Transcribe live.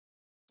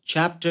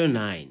Chapter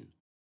 9.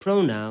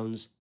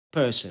 Pronouns,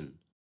 Person.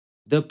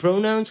 The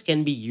pronouns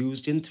can be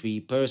used in three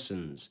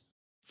persons: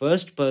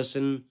 first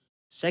person,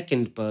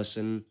 second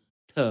person,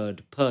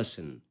 third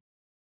person.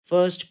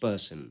 First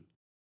person.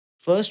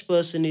 First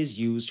person is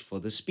used for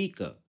the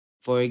speaker.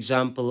 For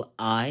example,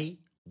 I,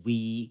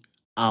 we,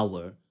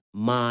 our,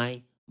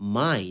 my,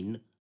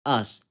 mine,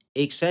 us,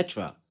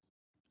 etc.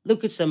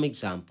 Look at some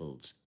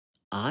examples.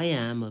 I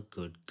am a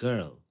good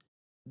girl.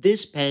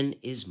 This pen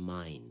is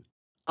mine.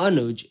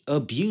 Anuj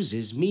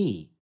abuses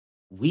me.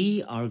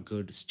 We are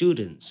good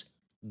students.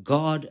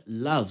 God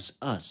loves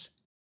us.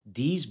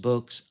 These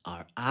books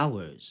are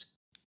ours.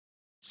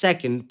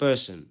 Second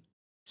person.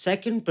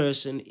 Second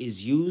person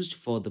is used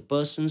for the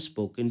person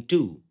spoken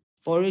to.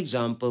 For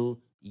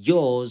example,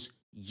 yours,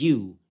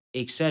 you,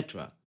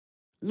 etc.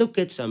 Look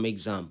at some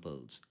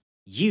examples.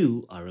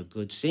 You are a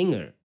good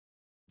singer.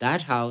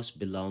 That house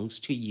belongs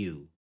to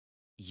you.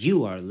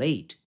 You are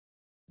late.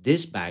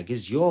 This bag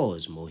is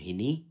yours,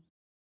 Mohini.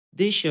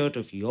 This shirt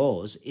of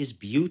yours is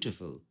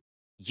beautiful.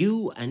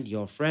 You and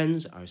your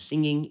friends are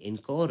singing in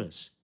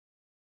chorus.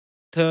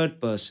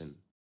 Third person.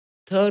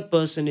 Third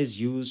person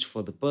is used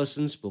for the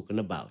person spoken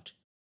about.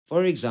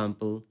 For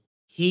example,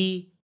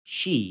 he,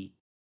 she,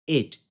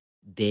 it,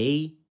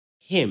 they,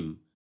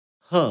 him,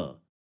 her,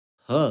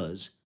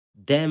 hers,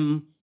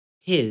 them,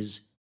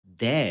 his,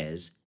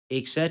 theirs,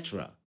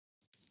 etc.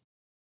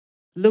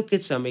 Look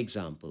at some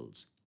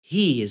examples.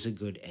 He is a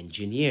good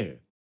engineer.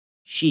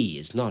 She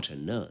is not a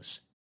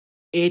nurse.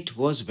 It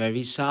was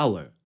very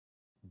sour.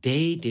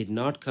 They did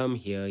not come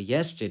here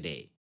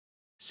yesterday.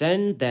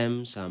 Send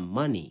them some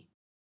money.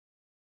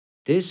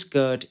 This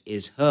skirt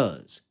is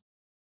hers.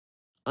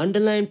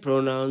 Underline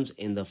pronouns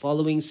in the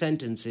following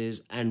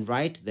sentences and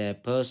write their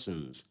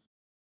persons.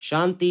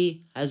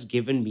 Shanti has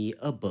given me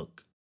a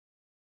book.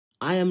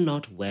 I am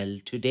not well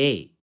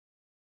today.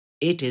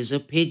 It is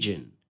a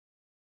pigeon.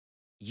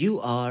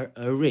 You are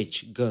a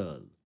rich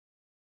girl.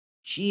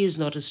 She is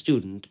not a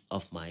student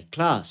of my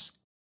class.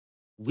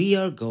 We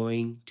are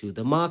going to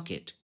the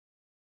market.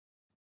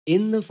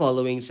 In the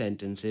following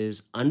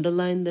sentences,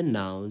 underline the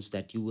nouns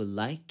that you will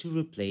like to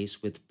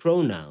replace with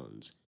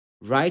pronouns.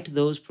 Write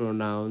those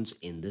pronouns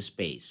in the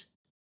space.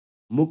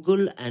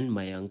 Mukul and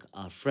Mayank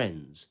are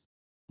friends.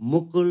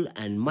 Mukul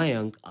and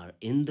Mayank are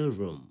in the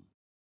room.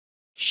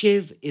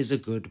 Shiv is a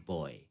good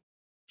boy.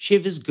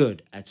 Shiv is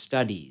good at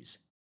studies.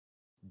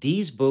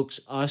 These books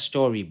are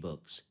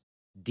storybooks.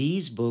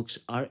 These books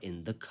are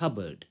in the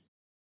cupboard.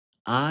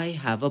 I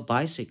have a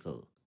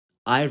bicycle.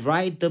 I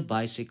ride the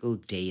bicycle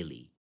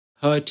daily.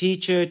 Her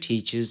teacher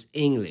teaches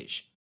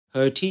English.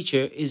 Her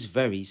teacher is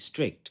very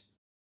strict.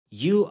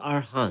 You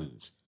are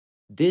Hans.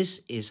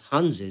 This is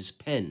Hans's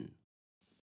pen.